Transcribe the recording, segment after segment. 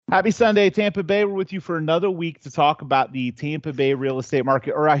Happy Sunday, Tampa Bay. We're with you for another week to talk about the Tampa Bay real estate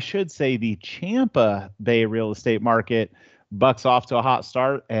market, or I should say the Champa Bay real estate market. Bucks off to a hot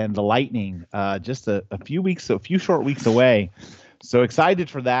start, and the Lightning just a few short weeks away. So excited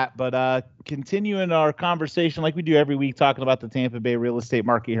for that. But continuing our conversation like we do every week, talking about the Tampa Bay real estate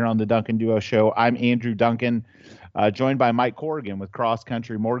market here on the Duncan Duo Show. I'm Andrew Duncan, joined by Mike Corrigan with Cross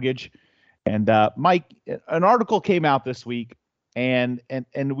Country Mortgage. And Mike, an article came out this week. And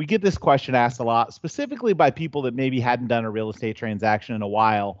we get this question asked a lot, specifically by people that maybe hadn't done a real estate transaction in a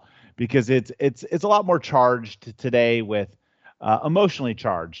while, because it's a lot more charged today with emotionally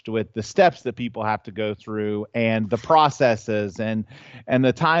charged with the steps that people have to go through and the processes and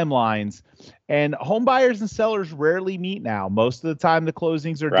the timelines. And home buyers and sellers rarely meet now. Most of the time, the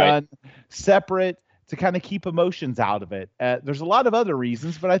closings are done separate to kind of keep emotions out of it. There's a lot of other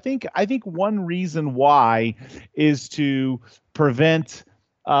reasons, but I think one reason why is to prevent,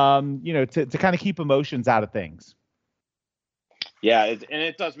 to kind of keep emotions out of things. Yeah, and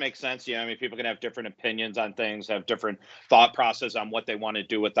it does make sense. I mean, people can have different opinions on things, have different thought process on what they want to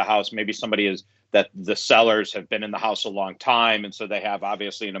do with the house. Maybe somebody is that the sellers have been in the house a long time, and so they have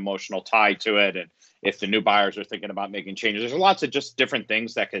obviously an emotional tie to it. And if the new buyers are thinking about making changes, there's lots of just different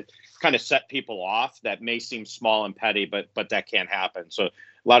things that could kind of set people off that may seem small and petty, but that can happen. So a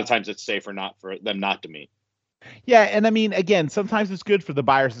lot of times it's safer not for them not to meet. Yeah, and I mean, again, sometimes it's good for the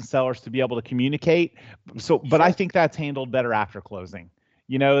buyers and sellers to be able to communicate. But I think that's handled better after closing.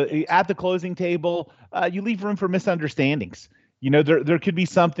 At the closing table, you leave room for misunderstandings. There could be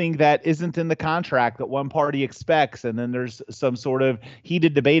something that isn't in the contract that one party expects, and then there's some sort of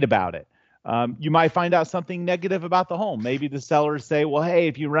heated debate about it. You might find out something negative about the home. Maybe the sellers say, well, hey,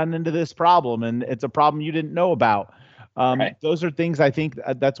 if you run into this problem and it's a problem you didn't know about, those are things I think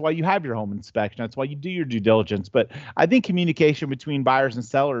that's why you have your home inspection. That's why you do your due diligence. But I think communication between buyers and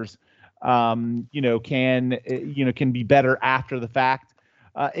sellers, can be better after the fact.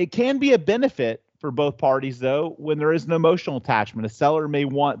 It can be a benefit for both parties, though, when there is an emotional attachment. A seller may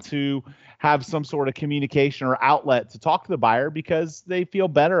want to have some sort of communication or outlet to talk to the buyer because they feel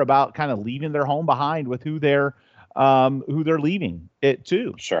better about kind of leaving their home behind with who they're leaving it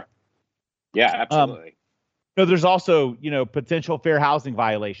to. Sure. Yeah, absolutely. There's also, potential fair housing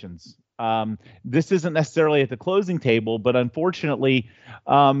violations. This isn't necessarily at the closing table, but unfortunately,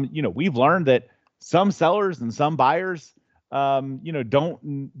 we've learned that some sellers and some buyers,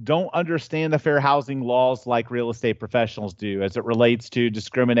 don't understand the fair housing laws like real estate professionals do as it relates to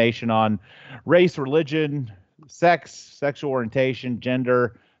discrimination on race, religion, sex, sexual orientation,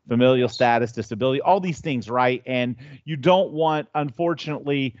 gender, familial status, disability, all these things, right? And you don't want,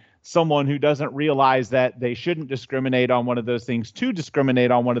 unfortunately, someone who doesn't realize that they shouldn't discriminate on one of those things to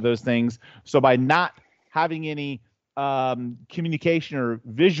discriminate on one of those things. So by not having any communication or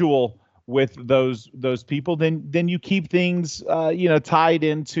visual with those people, then you keep things tied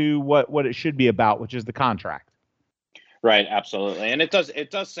into what it should be about, which is the contract. Right, absolutely. And it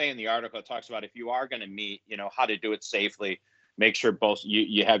does say in the article, it talks about if you are going to meet, how to do it safely, make sure both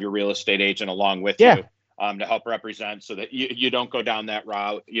you have your real estate agent along with you. To help represent so that you don't go down that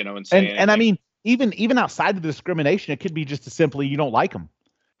route, and say and I mean, even outside of the discrimination, it could be just as simply you don't like them.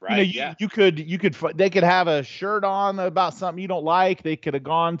 Right. You could they could have a shirt on about something you don't like. They could have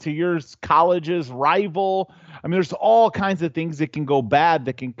gone to your college's rival. I mean, there's all kinds of things that can go bad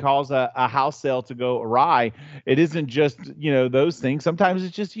that can cause a house sale to go awry. It isn't just, those things. Sometimes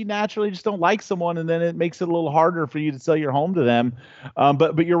it's just you naturally just don't like someone, and then it makes it a little harder for you to sell your home to them.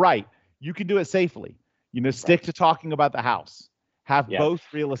 But you're right. You can do it safely. Stick to talking about the house. Have both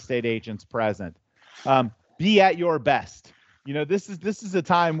real estate agents present. Be at your best. This is a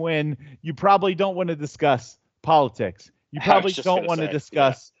time when you probably don't want to discuss politics. You probably don't want to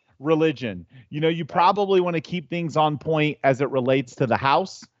discuss religion. You probably want to keep things on point as it relates to the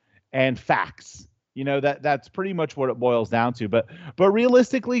house and facts. That's pretty much what it boils down to. But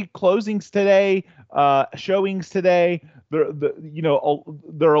realistically, closings today, showings today,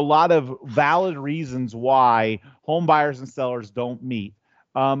 there are a lot of valid reasons why home buyers and sellers don't meet.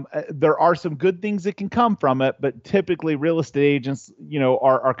 There are some good things that can come from it, but typically real estate agents,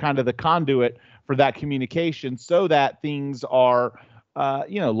 are kind of the conduit for that communication so that things are,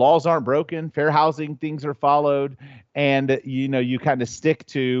 laws aren't broken, fair housing things are followed, and, you kind of stick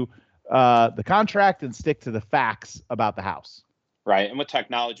to the contract and stick to the facts about the house. Right. And with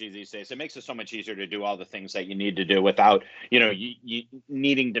technology these days, it makes it so much easier to do all the things that you need to do without, you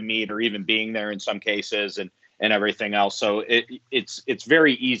needing to meet or even being there in some cases and everything else. So it's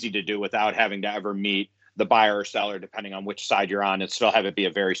very easy to do without having to ever meet the buyer or seller, depending on which side you're on, and still have it be a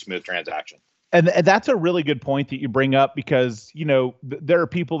very smooth transaction. And that's a really good point that you bring up, because there are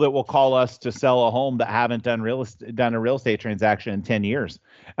people that will call us to sell a home that haven't done done a real estate transaction in 10 years,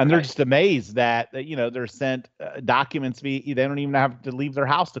 and they're Right. just amazed that they're sent documents. They don't even have to leave their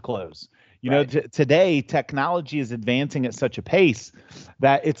house to close. Right. Today technology is advancing at such a pace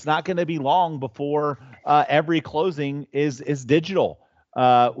that it's not going to be long before every closing is digital.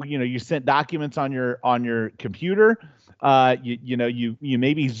 You sent documents on your computer. You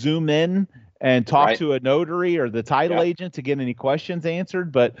maybe zoom in and talk Right. to a notary or the title Yep. agent to get any questions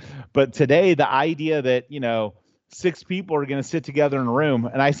answered. But today, the idea that six people are going to sit together in a room,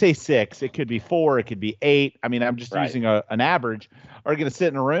 and I say six, it could be four, it could be eight. I mean, I'm just Right. using an average. Are going to sit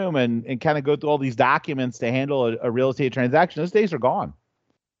in a room and kind of go through all these documents to handle a real estate transaction. Those days are gone.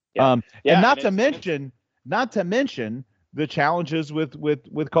 Yeah. And not to mention the challenges with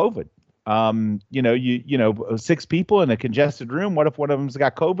COVID. Six people in a congested room. What if one of them's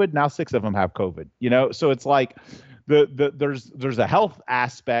got COVID? Now six of them have COVID. So it's like there's a health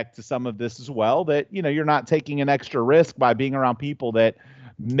aspect to some of this as well, that you're not taking an extra risk by being around people that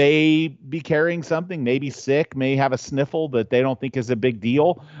may be carrying something, may be sick, may have a sniffle that they don't think is a big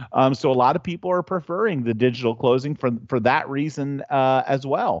deal. So a lot of people are preferring the digital closing for that reason as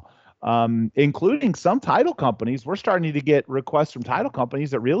well. Including some title companies. We're starting to get requests from title companies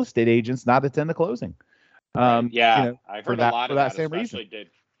that real estate agents not attend the closing. Yeah, I heard a lot of that, same especially reason.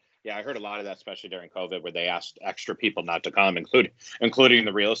 Yeah, I heard a lot of that, especially during COVID, where they asked extra people not to come, including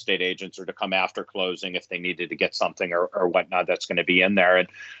the real estate agents, or to come after closing if they needed to get something or whatnot that's going to be in there. And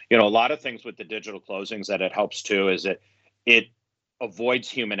a lot of things with the digital closings that it helps too is that it avoids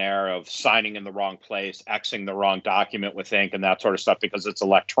human error of signing in the wrong place, Xing the wrong document with ink and that sort of stuff, because it's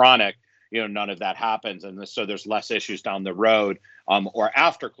electronic. None of that happens, and so there's less issues down the road, or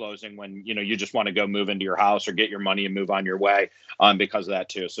after closing, when you just want to go move into your house or get your money and move on your way, because of that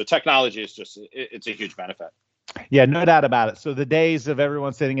too. So technology is it's a huge benefit. Yeah, no doubt about it. So the days of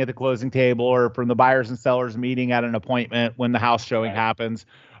everyone sitting at the closing table, or from the buyers and sellers meeting at an appointment when the house showing happens,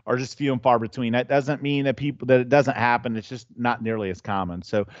 are just few and far between. That doesn't mean that it doesn't happen. It's just not nearly as common.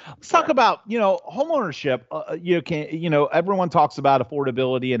 So let's talk about home ownership. Everyone talks about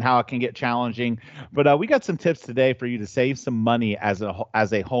affordability and how it can get challenging, but we got some tips today for you to save some money as a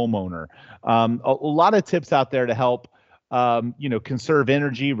homeowner. A lot of tips out there to help conserve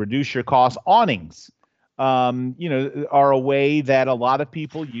energy, reduce your costs. Awnings are a way that a lot of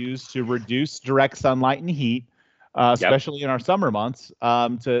people use to reduce direct sunlight and heat, especially in our summer months,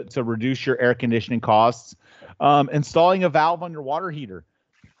 to reduce your air conditioning costs. Installing a valve on your water heater.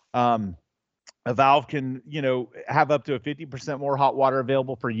 A valve can, have up to a 50% more hot water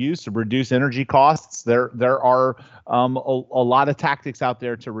available for use to reduce energy costs. There are a lot of tactics out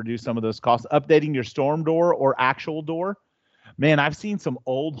there to reduce some of those costs. Updating your storm door or actual door. Man, I've seen some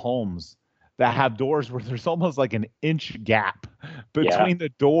old homes that have doors where there's almost like an inch gap between the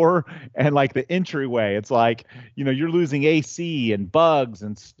door and like the entryway. It's like, you're losing AC and bugs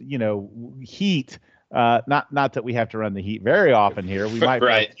and, heat. Not that we have to run the heat very often here. We might for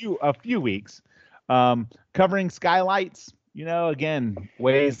a few weeks. Covering skylights, again,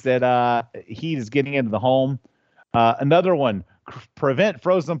 ways that heat is getting into the home. Another one, prevent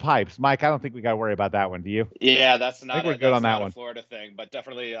frozen pipes. Mike, I don't think we got to worry about that one. Do you? Yeah, that's not we're good on that one. Florida thing, but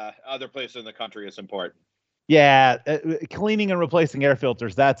definitely other places in the country is important. Yeah, cleaning and replacing air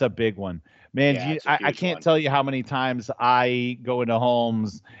filters, that's a big one. Man, Yeah, I can't tell you how many times I go into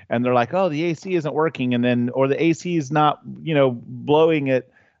homes and they're like, oh, the AC isn't working, or the AC is not, blowing at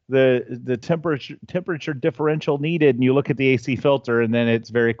the temperature differential needed, and you look at the AC filter, and then it's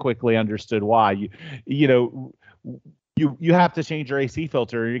very quickly understood why. You have to change your AC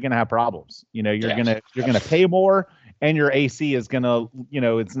filter, or you're going to have problems. You're going to pay more, and your AC is going to,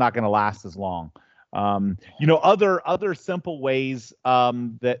 it's not going to last as long. Other simple ways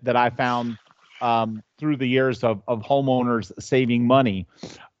that I found through the years of homeowners saving money.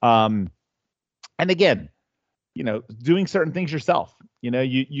 And again, doing certain things yourself.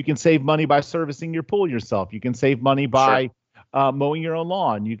 You can save money by servicing your pool yourself. You can save money by mowing your own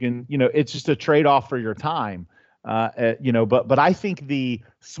lawn. You can, it's just a trade-off for your time. But I think the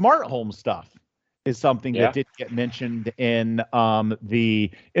smart home stuff is something that did get mentioned in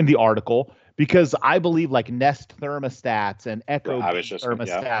the article, because I believe like Nest thermostats and Echo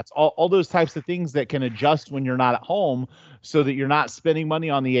thermostats, all those types of things that can adjust when you're not at home, so that you're not spending money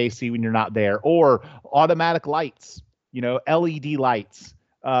on the AC when you're not there, or automatic lights, LED lights.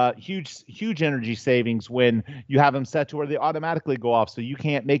 Huge energy savings when you have them set to where they automatically go off, so you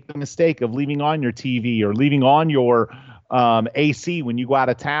can't make the mistake of leaving on your TV or leaving on your AC when you go out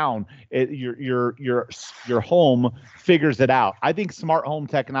of town. Your home figures it out. I think smart home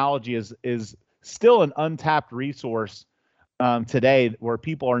technology is still an untapped resource today, where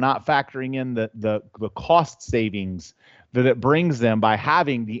people are not factoring in the cost savings that it brings them by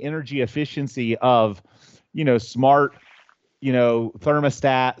having the energy efficiency of, smart,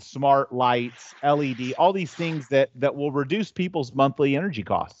 thermostat, smart lights, LED, all these things that will reduce people's monthly energy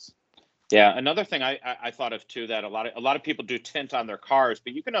costs. Yeah, another thing I thought of too, that a lot of people do tint on their cars,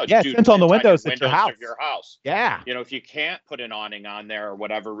 but you can Yeah, do tint on the tint on your windows at your windows of house. your house. Yeah. If you can't put an awning on there or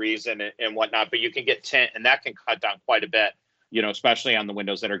whatever reason and whatnot, but you can get tint, and that can cut down quite a bit. Especially on the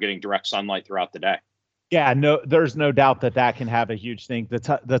windows that are getting direct sunlight throughout the day. Yeah, no, there's no doubt that can have a huge thing.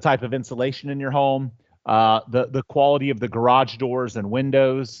 The type of insulation in your home, the quality of the garage doors and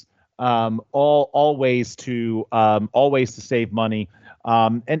windows, all ways to save money.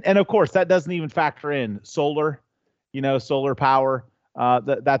 And of course that doesn't even factor in solar, solar power.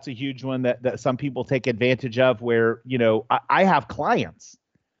 That's a huge one that some people take advantage of, where, I have clients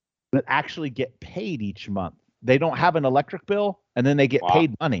that actually get paid each month. They don't have an electric bill, and then they get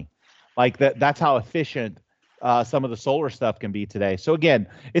paid money. Like that's how efficient some of the solar stuff can be today. So again,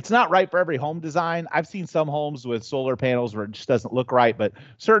 it's not right for every home design. I've seen some homes with solar panels where it just doesn't look right, but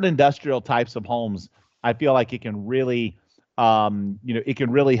certain industrial types of homes, I feel like it can really, it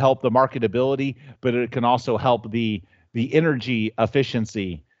can really help the marketability, but it can also help the energy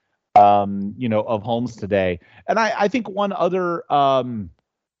efficiency, of homes today. And I think one other,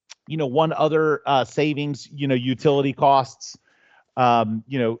 savings, utility costs,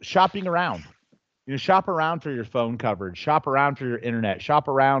 shopping around. Shop around for your phone coverage, shop around for your internet, shop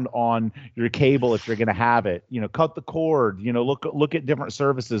around on your cable if you're going to have it. Cut the cord. Look at different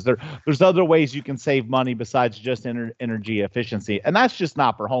services. There's other ways you can save money besides just energy efficiency, and that's just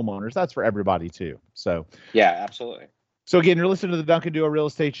not for homeowners. That's for everybody too. So yeah, absolutely. So again, you're listening to the Duncan Duo Real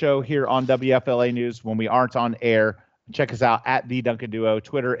Estate Show here on WFLA News. When we aren't on air, check us out at the Duncan Duo,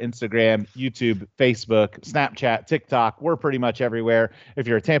 Twitter, Instagram, YouTube, Facebook, Snapchat, TikTok. We're pretty much everywhere. If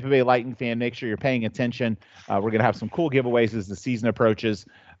you're a Tampa Bay Lightning fan, make sure you're paying attention. We're going to have some cool giveaways as the season approaches,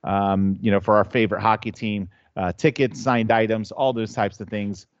 for our favorite hockey team, tickets, signed items, all those types of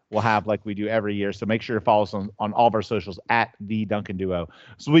things we'll have like we do every year. So make sure to follow us on all of our socials at the Duncan Duo.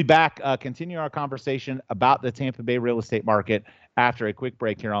 So we'll be back, continue our conversation about the Tampa Bay real estate market after a quick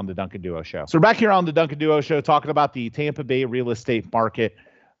break here on the Duncan Duo Show. So we're back here on the Duncan Duo Show talking about the Tampa Bay real estate market,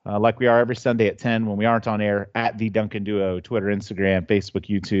 like we are every Sunday at 10 when we aren't on air, at the Duncan Duo, Twitter, Instagram, Facebook,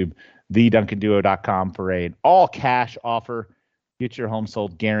 YouTube, theduncanduo.com for an all cash offer. Get your home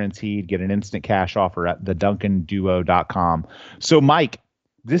sold guaranteed. Get an instant cash offer at theduncanduo.com. So Mike,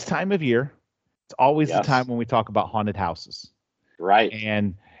 this time of year, it's always the time when we talk about haunted houses. Right.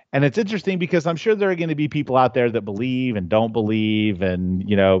 And it's interesting because I'm sure there are going to be people out there that believe and don't believe, and,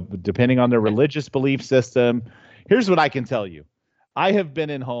 depending on their religious belief system. Here's what I can tell you. I have been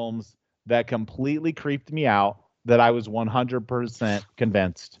in homes that completely creeped me out that I was 100%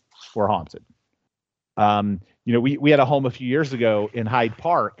 convinced were haunted. We had a home a few years ago in Hyde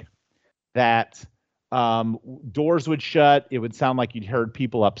Park that doors would shut. It would sound like you'd heard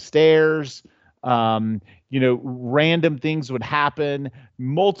people upstairs. Random things would happen.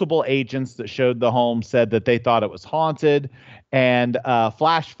 Multiple agents that showed the home said that they thought it was haunted. And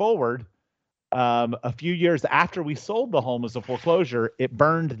flash forward a few years after we sold the home as a foreclosure, it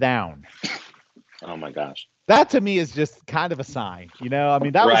burned down. Oh my gosh. That to me is just kind of a sign, that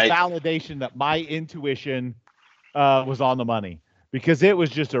was validation that my intuition was on the money, because it was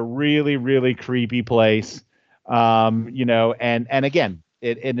just a really, really creepy place. And again,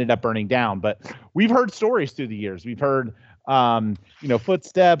 it ended up burning down. But we've heard stories through the years. We've heard,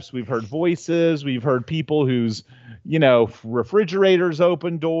 footsteps. We've heard voices. We've heard people whose, refrigerators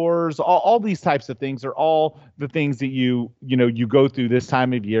open doors. All these types of things are all the things that you go through this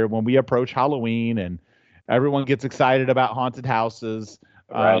time of year when we approach Halloween and everyone gets excited about haunted houses.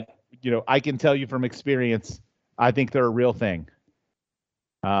 Right. I can tell you from experience, I think they're a real thing.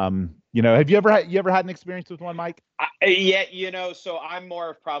 Have you ever had an experience with one, Mike? So I'm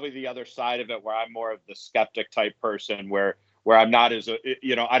more of probably the other side of it, where I'm more of the skeptic type person, where I'm not as,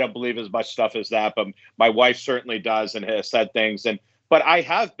 I don't believe as much stuff as that, but my wife certainly does and has said things. But I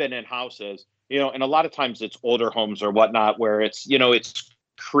have been in houses, and a lot of times it's older homes or whatnot, where it's, it's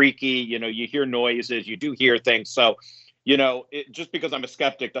creaky, you hear noises, you do hear things. So, just because I'm a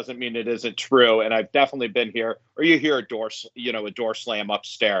skeptic doesn't mean it isn't true. And I've definitely been here, or you hear a door slam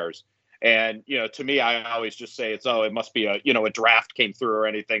upstairs. And, to me, I always just say it must be a draft came through or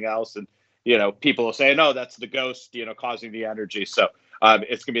anything else. And, people will say, no, that's the ghost, causing the energy. So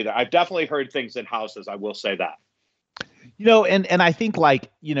it's going to be there. I've definitely heard things in houses. I will say that. And I think like,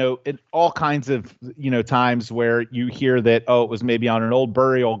 in all kinds of, times where you hear that, oh, it was maybe on an old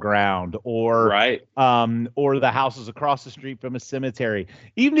burial ground Right. or the house is across the street from a cemetery.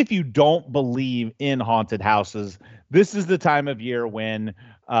 Even if you don't believe in haunted houses, this is the time of year when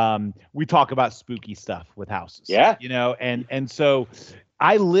we talk about spooky stuff with houses, Yeah. and so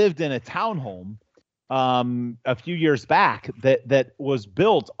I lived in a townhome a few years back that was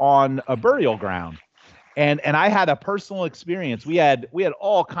built on a burial ground. And I had a personal experience. We had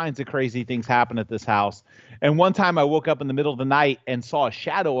all kinds of crazy things happen at this house. And one time I woke up in the middle of the night and saw a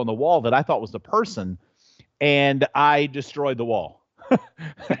shadow on the wall that I thought was the person, and I destroyed the wall.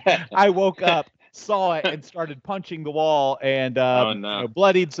 I woke up, saw it, and started punching the wall, and Oh no.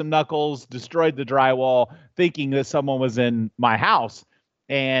 bloodied some knuckles, destroyed the drywall, thinking that someone was in my house,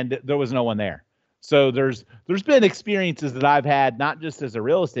 and there was no one there. So there's been experiences that I've had, not just as a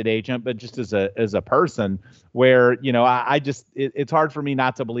real estate agent, but just as a person, where I just it's hard for me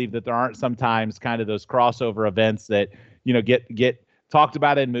not to believe that there aren't sometimes kind of those crossover events that get talked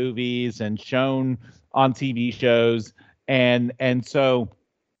about in movies and shown on TV shows, and so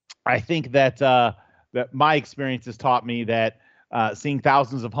I think that my experience has taught me that seeing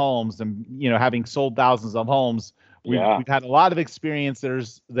thousands of homes and having sold thousands of homes, we've had a lot of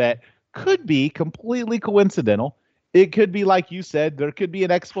experiences that could be completely coincidental. It could be, like you said, there could be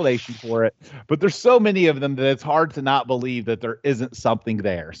an explanation for it, but there's so many of them that it's hard to not believe that there isn't something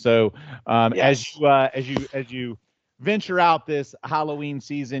there. So Yes. as you venture out this Halloween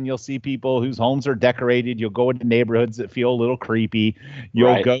season, you'll see people whose homes are decorated. You'll go into neighborhoods that feel a little creepy.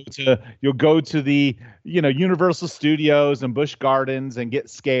 You'll Right. go to the Universal Studios and Busch Gardens and get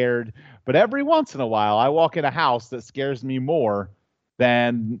scared. But every once in a while, I walk in a house that scares me more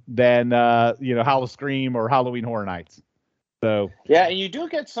than Halloween or Halloween Horror Nights. So Yeah, and you do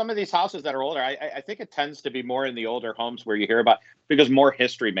get some of these houses that are older. I think it tends to be more in the older homes where you hear about, because more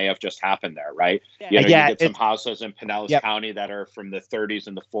history may have just happened there, right? You yeah, get some houses in Pinellas yep. County that are from the 30s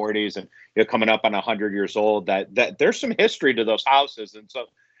and the 40s, and you're coming up on 100 years old. That there's some history to those houses, and so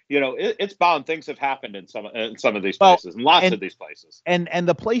it's bound. Things have happened in some of these places, and lots of these places. And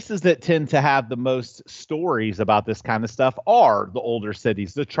the places that tend to have the most stories about this kind of stuff are the older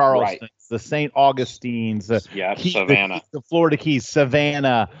cities, the Charlestons, Right. the St. Augustines, Savannah. the Florida Keys,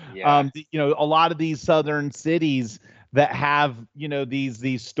 Savannah. Yeah. A lot of these southern cities that have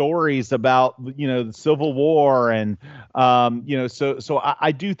these stories about the Civil War, and so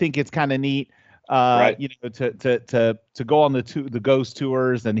I do think it's kind of neat Right. to go on the ghost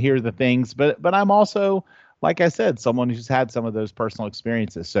tours and hear the things, but I'm also, like I said, someone who's had some of those personal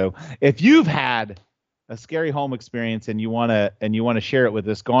experiences. So if you've had a scary home experience and you want to share it with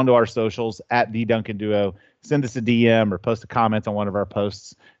us, go onto our socials at the Duncan Duo, send us a DM or post a comment on one of our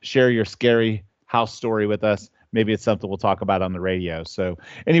posts, share your scary house story with us. Maybe it's something we'll talk about on the radio. So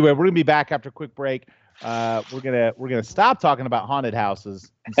anyway, we're gonna be back after a quick break. We're gonna stop talking about haunted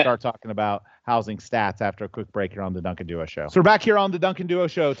houses and start talking about housing stats after a quick break here on the Duncan Duo Show. So we're back here on the Duncan Duo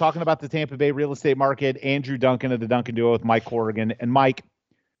Show talking about the Tampa Bay real estate market. Andrew Duncan of the Duncan Duo with Mike Corrigan. And Mike,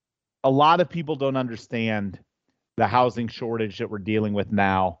 a lot of people don't understand the housing shortage that we're dealing with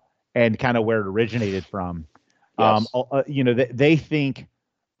now and kind of where it originated from. Yes. They think,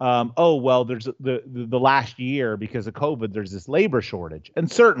 oh well, there's the last year because of COVID, there's this labor shortage,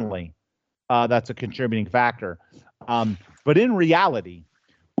 and certainly. That's a contributing factor. But in reality,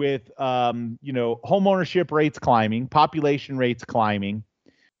 with home ownership rates climbing, population rates climbing,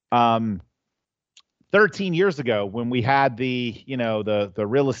 13 years ago when we had the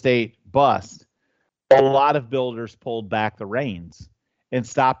real estate bust, a lot of builders pulled back the reins and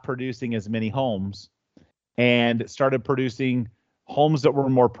stopped producing as many homes and started producing homes that were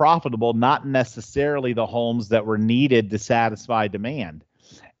more profitable, not necessarily the homes that were needed to satisfy demand.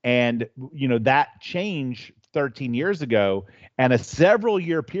 And, that change 13 years ago and a several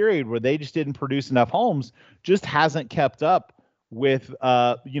year period where they just didn't produce enough homes just hasn't kept up with,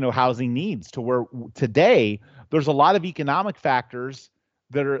 housing needs, to where today there's a lot of economic factors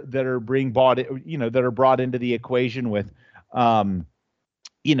that are being bought, that are brought into the equation with, a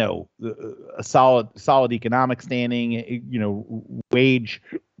solid economic standing, wage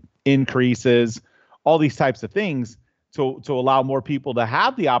increases, all these types of things to allow more people to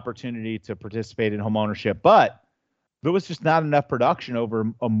have the opportunity to participate in home ownership. But there was just not enough production over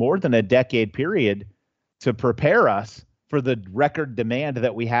a more than a decade period to prepare us for the record demand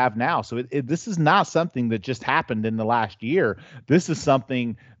that we have now. So this is not something that just happened in the last year. This is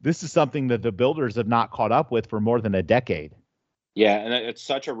something that the builders have not caught up with for more than a decade. Yeah, and it's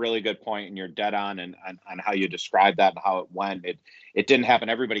such a really good point, and you're dead on how you described that and how it went. It didn't happen.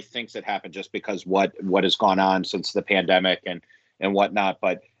 Everybody thinks it happened just because what has gone on since the pandemic and whatnot.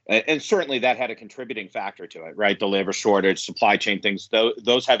 But and certainly that had a contributing factor to it, right? The labor shortage, supply chain things,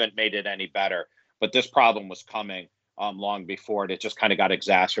 those haven't made it any better. But this problem was coming long before it. It just kind of got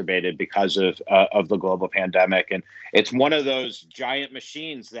exacerbated because of the global pandemic, and it's one of those giant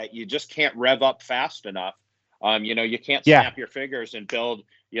machines that you just can't rev up fast enough. You can't Yeah. snap your fingers and build,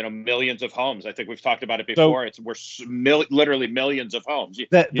 millions of homes. I think we've talked about it So before. Literally millions of homes. You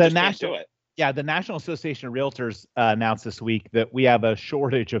the just can't national do it. Yeah, the National Association of Realtors announced this week that we have a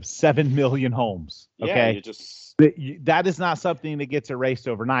shortage of 7 million homes. Yeah, Okay. That is not something that gets erased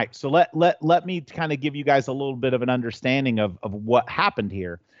overnight. So let me kind of give you guys a little bit of an understanding of what happened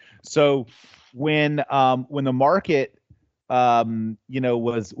here. So when the market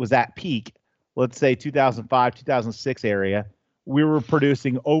was at peak, let's say 2005, 2006 area, we were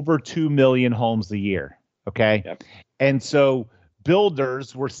producing over 2 million homes a year. Okay. Yep. And so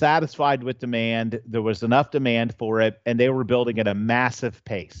builders were satisfied with demand. There was enough demand for it, and they were building at a massive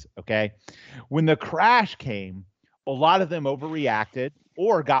pace. Okay. When the crash came, a lot of them overreacted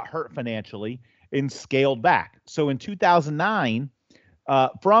or got hurt financially and scaled back. So in 2009,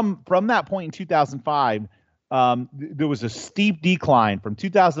 from that point in 2005, there was a steep decline from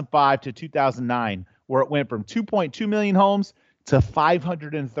 2005 to 2009, where it went from 2.2 million homes to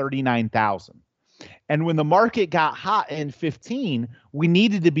 539,000. And when the market got hot in 15, we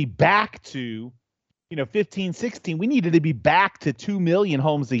needed to be back to, 15, 16, we needed to be back to 2 million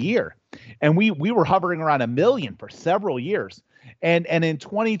homes a year. And we were hovering around a million for several years. And in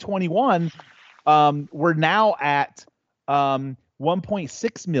 2021, we're now at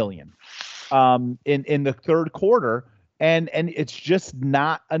 1.6 million in the third quarter. And it's just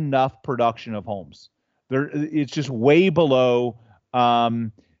not enough production of homes. It's just way below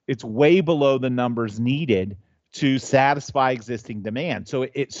it's way below the numbers needed to satisfy existing demand. So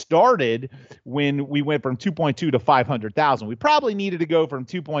it started when we went from 2.2 to 500,000. We probably needed to go from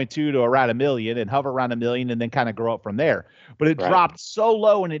 2.2 to around a million and hover around a million and then kind of grow up from there. But it dropped so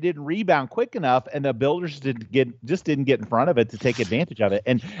low and it didn't rebound quick enough, and the builders didn't get in front of it to take advantage of it.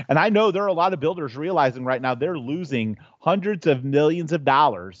 And I know there are a lot of builders realizing right now they're losing hundreds of millions of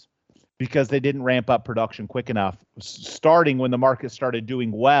dollars because they didn't ramp up production quick enough, starting when the market started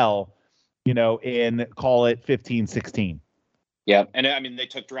doing well, in, call it 15, 16. Yeah. And I mean, they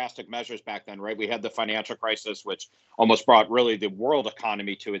took drastic measures back then, right? We had the financial crisis, which almost brought really the world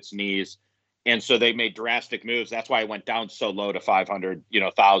economy to its knees. And so they made drastic moves. That's why it went down so low to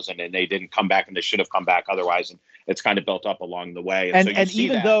 500,000, and they didn't come back, and they should have come back otherwise. And it's kind of built up along the way. And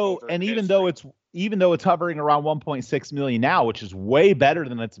even though it's hovering around 1.6 million now, which is way better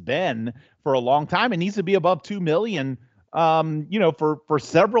than it's been for a long time, it needs to be above 2 million, for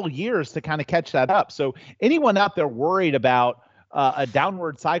several years to kind of catch that up. So anyone out there worried about a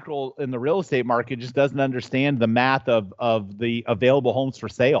downward cycle in the real estate market just doesn't understand the math of the available homes for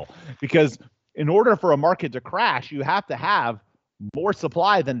sale. Because in order for a market to crash, you have to have more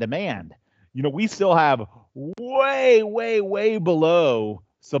supply than demand. We still have way, way, way below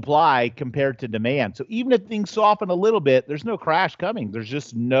supply compared to demand. So even if things soften a little bit, there's no crash coming. There's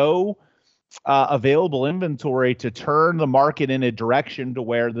just no available inventory to turn the market in a direction to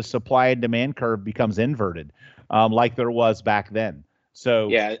where the supply and demand curve becomes inverted, like there was back then. So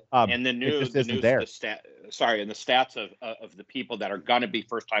yeah, and the stats of the people that are going to be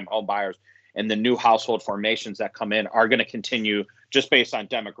first-time home buyers and the new household formations that come in are going to continue, just based on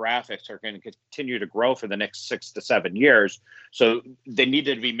demographics, are going to continue to grow for the next 6 to 7 years. So they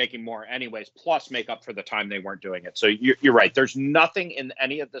needed to be making more anyways, plus make up for the time they weren't doing it. So you're right. There's nothing in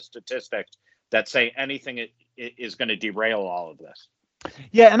any of the statistics that say anything is going to derail all of this.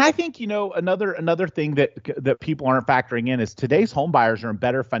 Yeah, and I think another thing that people aren't factoring in is today's home buyers are in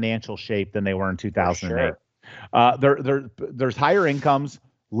better financial shape than they were in 2008. Sure. There's higher incomes,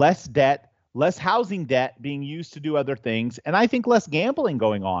 less debt, less housing debt being used to do other things, and I think less gambling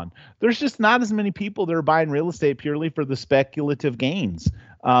going on. There's just not as many people that are buying real estate purely for the speculative gains,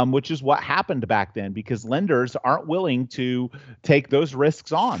 which is what happened back then, because lenders aren't willing to take those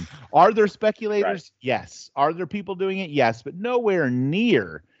risks on. Are there speculators? Right. Yes. Are there people doing it? Yes, but nowhere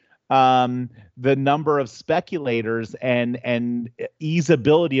near the number of speculators and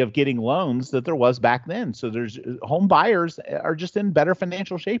easeability of getting loans that there was back then. So there's home buyers are just in better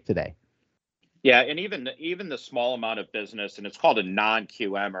financial shape today. Yeah, and even the small amount of business, and it's called a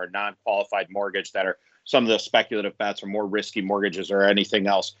non-QM or non-qualified mortgage, that are some of the speculative bets or more risky mortgages or anything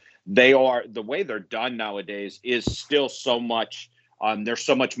else. The way they're done nowadays is still so much There's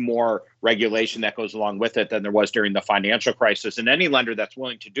so much more regulation that goes along with it than there was during the financial crisis. And any lender that's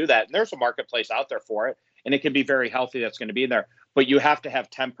willing to do that, and there's a marketplace out there for it, and it can be very healthy. That's going to be there, but you have to have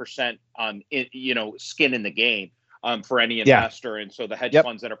 10% skin in the game for any investor. And so the hedge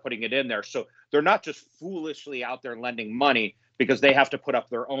funds that are putting it in there, so they're not just foolishly out there lending money, because they have to put up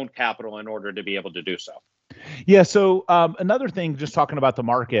their own capital in order to be able to do so. Yeah. So another thing, just talking about the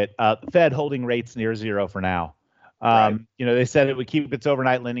market, Fed holding rates near zero for now. They said it would keep its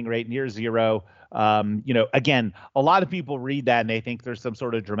overnight lending rate near zero. Again, a lot of people read that and they think there's some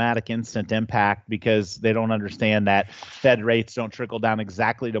sort of dramatic instant impact because they don't understand that Fed rates don't trickle down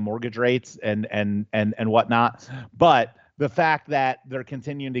exactly to mortgage rates and whatnot. But the fact that they're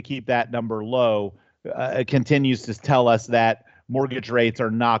continuing to keep that number low continues to tell us that mortgage rates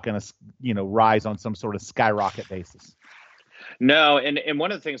are not going to, rise on some sort of skyrocket basis. No, and one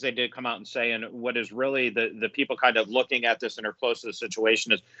of the things they did come out and say, and what is really the people kind of looking at this and are close to the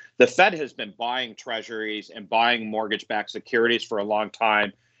situation, is the Fed has been buying treasuries and buying mortgage-backed securities for a long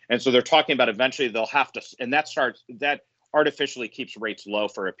time. And so they're talking about eventually they'll have to, and that artificially keeps rates low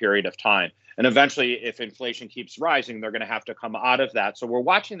for a period of time. And eventually, if inflation keeps rising, they're going to have to come out of that. So we're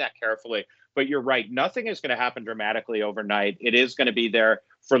watching that carefully. But you're right, nothing is going to happen dramatically overnight. It is going to be there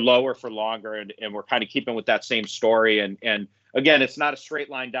for lower for longer, and we're kind of keeping with that same story. And again, it's not a straight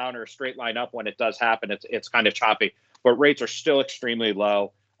line down or a straight line up when it does happen. It's kind of choppy, but rates are still extremely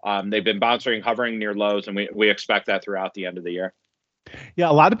low. They've been hovering near lows, and we expect that throughout the end of the year. Yeah,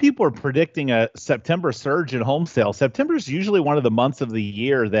 a lot of people are predicting a September surge in home sales. September is usually one of the months of the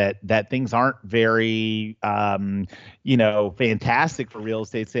year that things aren't very, fantastic for real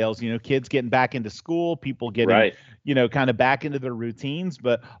estate sales. Kids getting back into school, people getting, kind of back into their routines.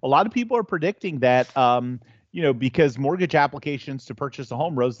 But a lot of people are predicting that, because mortgage applications to purchase a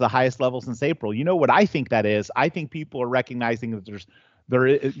home rose to the highest level since April. You know what I think that is? I think people are recognizing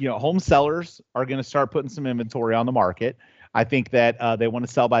that home sellers are going to start putting some inventory on the market. I think that they want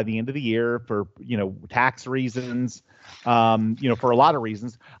to sell by the end of the year for, tax reasons, for a lot of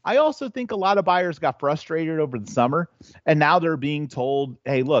reasons. I also think a lot of buyers got frustrated over the summer, and now they're being told,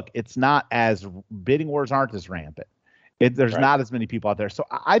 hey, look, it's not as bidding wars aren't as rampant. There's not as many people out there. So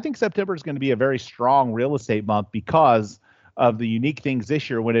I think September is going to be a very strong real estate month because of the unique things this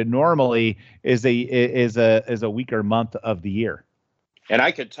year when it normally is a weaker month of the year. And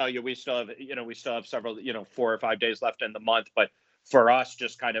I could tell you, we still have several, 4 or 5 days left in the month. But for us,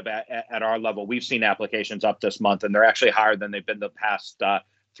 just kind of at our level, we've seen applications up this month, and they're actually higher than they've been the past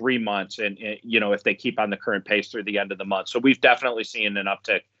 3 months. And if they keep on the current pace through the end of the month. So we've definitely seen an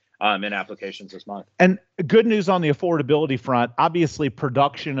uptick in applications this month. And good news on the affordability front. Obviously,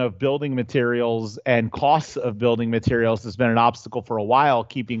 production of building materials and costs of building materials has been an obstacle for a while,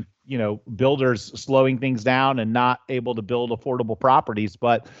 keeping builders slowing things down and not able to build affordable properties.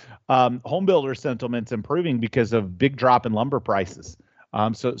 But home builder sentiment's improving because of big drop in lumber prices.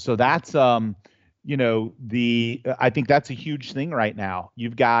 So that's I think that's a huge thing right now.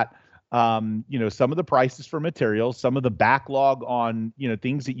 You've got some of the prices for materials, some of the backlog on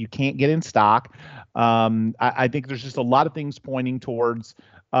things that you can't get in stock. I think there's just a lot of things pointing towards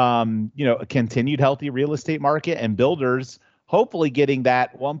a continued healthy real estate market, and builders hopefully getting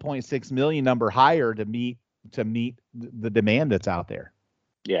that 1.6 million number higher to meet the demand that's out there.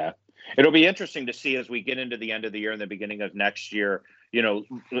 Yeah. It'll be interesting to see as we get into the end of the year and the beginning of next year,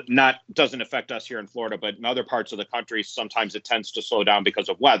 doesn't affect us here in Florida, but in other parts of the country, sometimes it tends to slow down because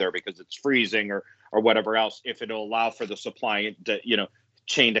of weather, because it's freezing or whatever else, if it'll allow for the supply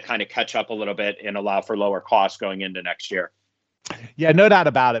chain to kind of catch up a little bit and allow for lower costs going into next year. Yeah, no doubt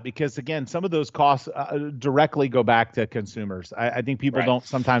about it, because again, some of those costs directly go back to consumers. I think people don't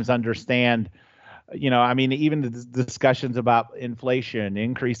sometimes understand, even the discussions about inflation,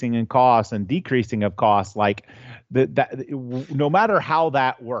 increasing in costs and decreasing of costs, like that no matter how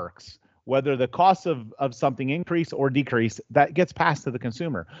that works, whether the costs of something increase or decrease, that gets passed to the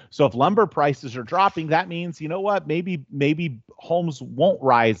consumer. So if lumber prices are dropping, that means, maybe homes won't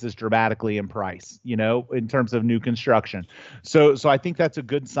rise as dramatically in price, in terms of new construction. So I think that's a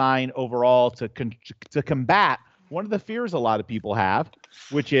good sign overall to combat one of the fears a lot of people have,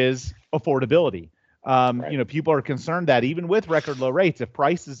 which is affordability. People are concerned that even with record low rates, if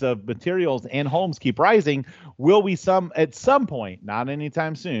prices of materials and homes keep rising, will we at some point, not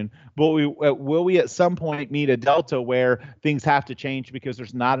anytime soon, but will we at some point meet a delta where things have to change because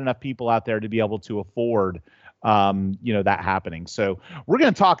there's not enough people out there to be able to afford that happening. So we're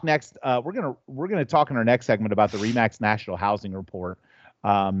going to talk next. We're going to talk in our next segment about the RE/MAX National Housing Report.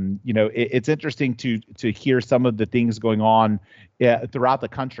 It's interesting to hear some of the things going on throughout the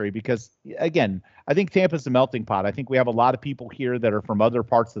country because, again, I think Tampa's a melting pot. I think we have a lot of people here that are from other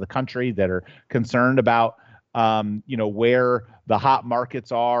parts of the country that are concerned about where the hot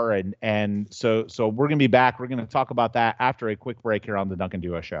markets are. And so we're going to be back. We're going to talk about that after a quick break here on the Duncan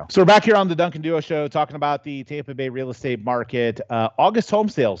Duo Show. So we're back here on the Duncan Duo Show talking about the Tampa Bay real estate market. August home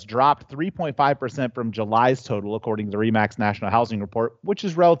sales dropped 3.5% from July's total, according to the RE/MAX National Housing Report, which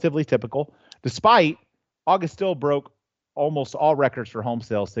is relatively typical. Despite August still broke almost all records for home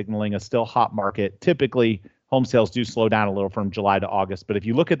sales, signaling a still hot market. Typically, home sales do slow down a little from July to August. But if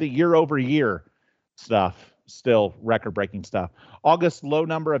you look at the year over year stuff, still record-breaking stuff. August low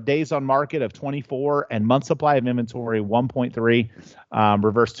number of days on market of 24 and month supply of inventory 1.3.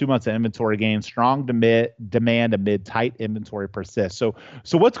 Reverse 2 months of inventory gain. Strong demand amid tight inventory persists. So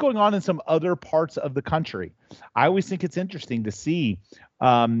what's going on in some other parts of the country? I always think it's interesting to see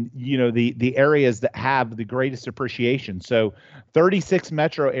the areas that have the greatest appreciation. So 36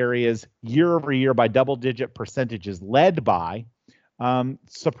 metro areas year over year by double-digit percentages, led by,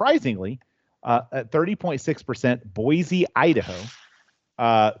 surprisingly, at 30.6%, Boise, Idaho,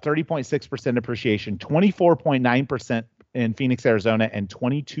 30.6% appreciation, 24.9% in Phoenix, Arizona, and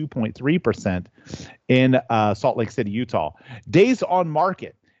 22.3% in Salt Lake City, Utah. Days on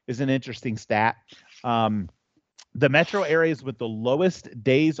market is an interesting stat. The metro areas with the lowest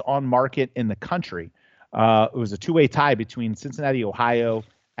days on market in the country, it was a two-way tie between Cincinnati, Ohio,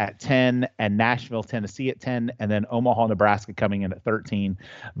 at 10, and Nashville, Tennessee at 10, and then Omaha, Nebraska coming in at 13.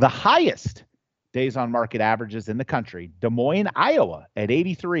 The highest days on market averages in the country, Des Moines, Iowa at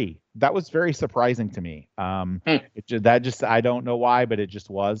 83. That was very surprising to me. I don't know why, but it just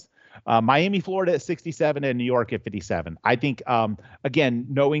was. Miami, Florida at 67, and New York at 57. I think, again,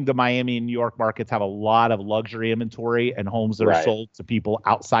 knowing the Miami and New York markets have a lot of luxury inventory and homes that are sold to people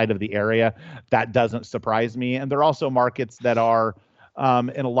outside of the area, that doesn't surprise me. And they're also markets that are,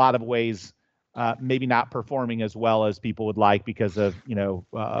 in a lot of ways, maybe not performing as well as people would like because of,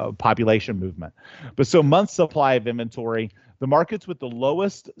 population movement. But so month supply of inventory, the markets with the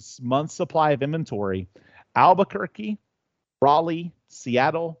lowest month supply of inventory, Albuquerque, Raleigh,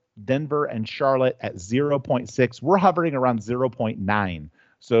 Seattle, Denver, and Charlotte at 0.6. We're hovering around 0.9.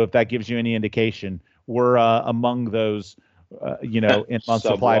 So if that gives you any indication, we're among those, in month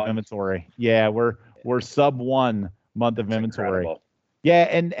supply of inventory. Yeah, we're sub 1 month of inventory. Incredible. Yeah,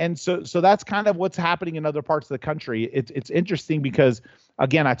 and so that's kind of what's happening in other parts of the country. It's interesting because,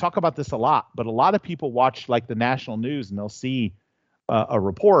 again, I talk about this a lot, but a lot of people watch like the national news and they'll see a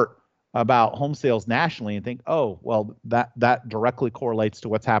report about home sales nationally and think, oh, well, that directly correlates to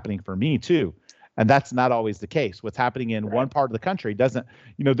what's happening for me too. And that's not always the case. What's happening in one part of the country doesn't,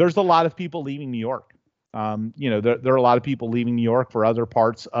 there's a lot of people leaving New York. There are a lot of people leaving New York for other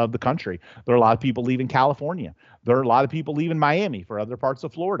parts of the country. There are a lot of people leaving California. There are a lot of people leaving Miami for other parts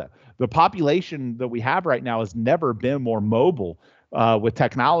of Florida. The population that we have right now has never been more mobile with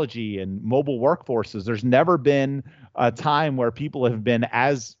technology and mobile workforces. There's never been a time where people have been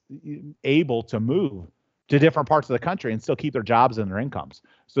as able to move to different parts of the country and still keep their jobs and their incomes.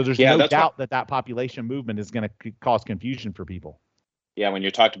 So there's no doubt that population movement is going to cause confusion for people. Yeah, when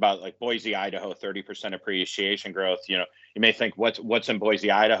you talked about like Boise, Idaho, 30% appreciation growth, you may think what's in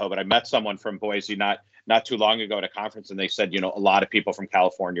Boise, Idaho, but I met someone from Boise not too long ago at a conference, and they said, a lot of people from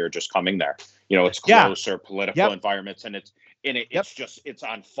California are just coming there. It's closer political environments, and it's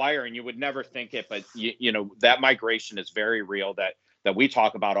on fire, and you would never think it, but that migration is very real that we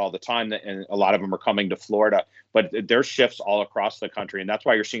talk about all the time, and a lot of them are coming to Florida, but there's shifts all across the country, and that's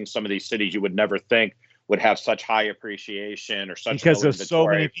why you're seeing some of these cities you would never think would have such high appreciation or such because there's so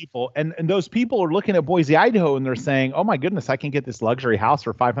many people, and those people are looking at Boise, Idaho, and they're saying, "Oh my goodness, I can get this luxury house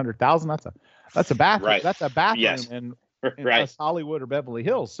for $500,000. That's a bathroom. Right. That's a bathroom in West Hollywood or Beverly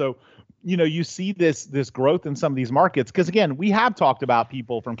Hills." So, you see this growth in some of these markets because, again, we have talked about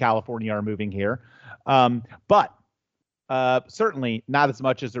people from California are moving here, but certainly not as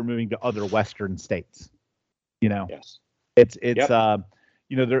much as they're moving to other Western states. Yes. It's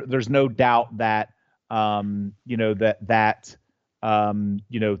there's no doubt that.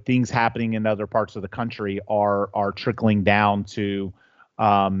 Things happening in other parts of the country are trickling down to,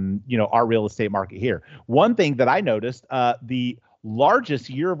 our real estate market here. One thing that I noticed, the largest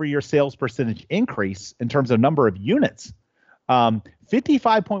year-over-year sales percentage increase in terms of number of units,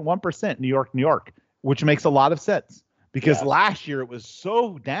 55.1% New York, which makes a lot of sense because last year it was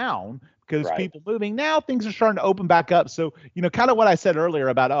so down. Because people moving now, things are starting to open back up. So, kind of what I said earlier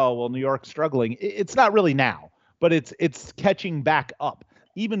about, New York's struggling. It's not really now, but it's catching back up.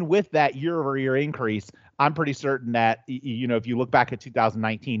 Even with that year-over-year increase, I'm pretty certain that, if you look back at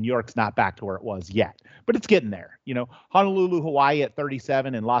 2019, New York's not back to where it was yet, but it's getting there. Honolulu, Hawaii at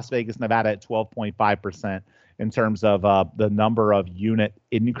 37 and Las Vegas, Nevada at 12.5% in terms of the number of unit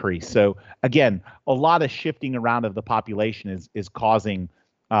increase. So again, a lot of shifting around of the population is causing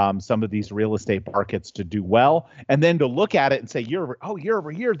some of these real estate markets to do well. And then to look at it and say, year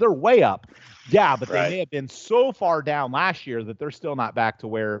over year, they're way up. Yeah, but they may have been so far down last year that they're still not back to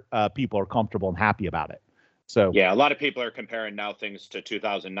where people are comfortable and happy about it. So yeah, a lot of people are comparing now things to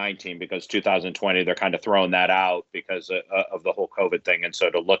 2019 because 2020, they're kind of throwing that out because of the whole COVID thing. And so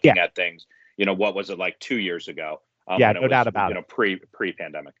to looking at things, what was it like 2 years ago? No doubt about it.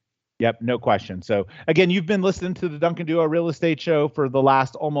 Pre-pandemic. Yep, no question. So again, you've been listening to the Duncan Duo Real Estate Show for the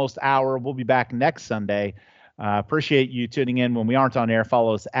last almost hour. We'll be back next Sunday. Appreciate you tuning in. When we aren't on air,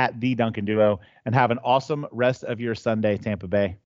 follow us at the Duncan Duo and have an awesome rest of your Sunday, Tampa Bay.